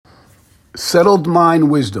Settled mind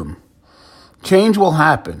wisdom. Change will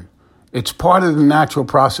happen. It's part of the natural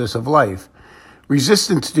process of life.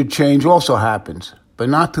 Resistance to change also happens, but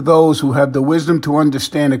not to those who have the wisdom to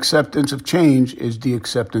understand acceptance of change is the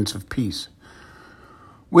acceptance of peace.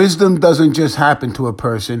 Wisdom doesn't just happen to a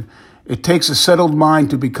person. It takes a settled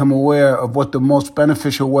mind to become aware of what the most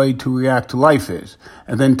beneficial way to react to life is,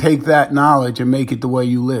 and then take that knowledge and make it the way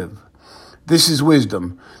you live. This is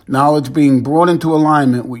wisdom, knowledge being brought into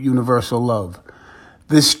alignment with universal love.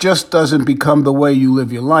 This just doesn't become the way you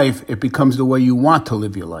live your life, it becomes the way you want to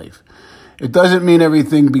live your life. It doesn't mean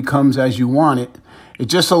everything becomes as you want it. It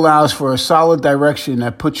just allows for a solid direction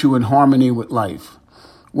that puts you in harmony with life.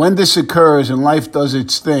 When this occurs and life does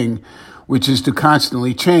its thing, which is to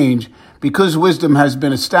constantly change, because wisdom has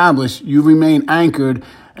been established, you remain anchored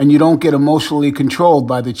and you don't get emotionally controlled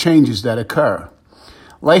by the changes that occur.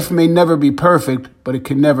 Life may never be perfect, but it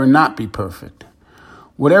can never not be perfect.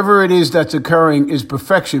 Whatever it is that's occurring is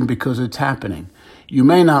perfection because it's happening. You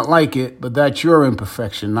may not like it, but that's your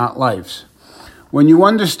imperfection, not life's. When you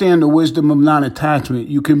understand the wisdom of non-attachment,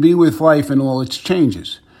 you can be with life in all its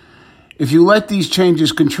changes. If you let these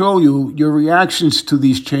changes control you, your reactions to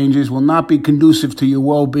these changes will not be conducive to your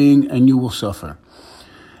well-being and you will suffer.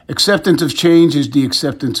 Acceptance of change is the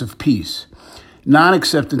acceptance of peace.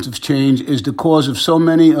 Non-acceptance of change is the cause of so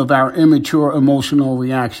many of our immature emotional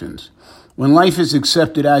reactions. When life is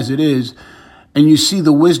accepted as it is, and you see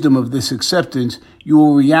the wisdom of this acceptance, you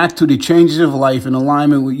will react to the changes of life in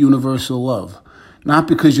alignment with universal love. Not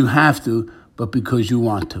because you have to, but because you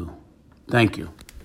want to. Thank you.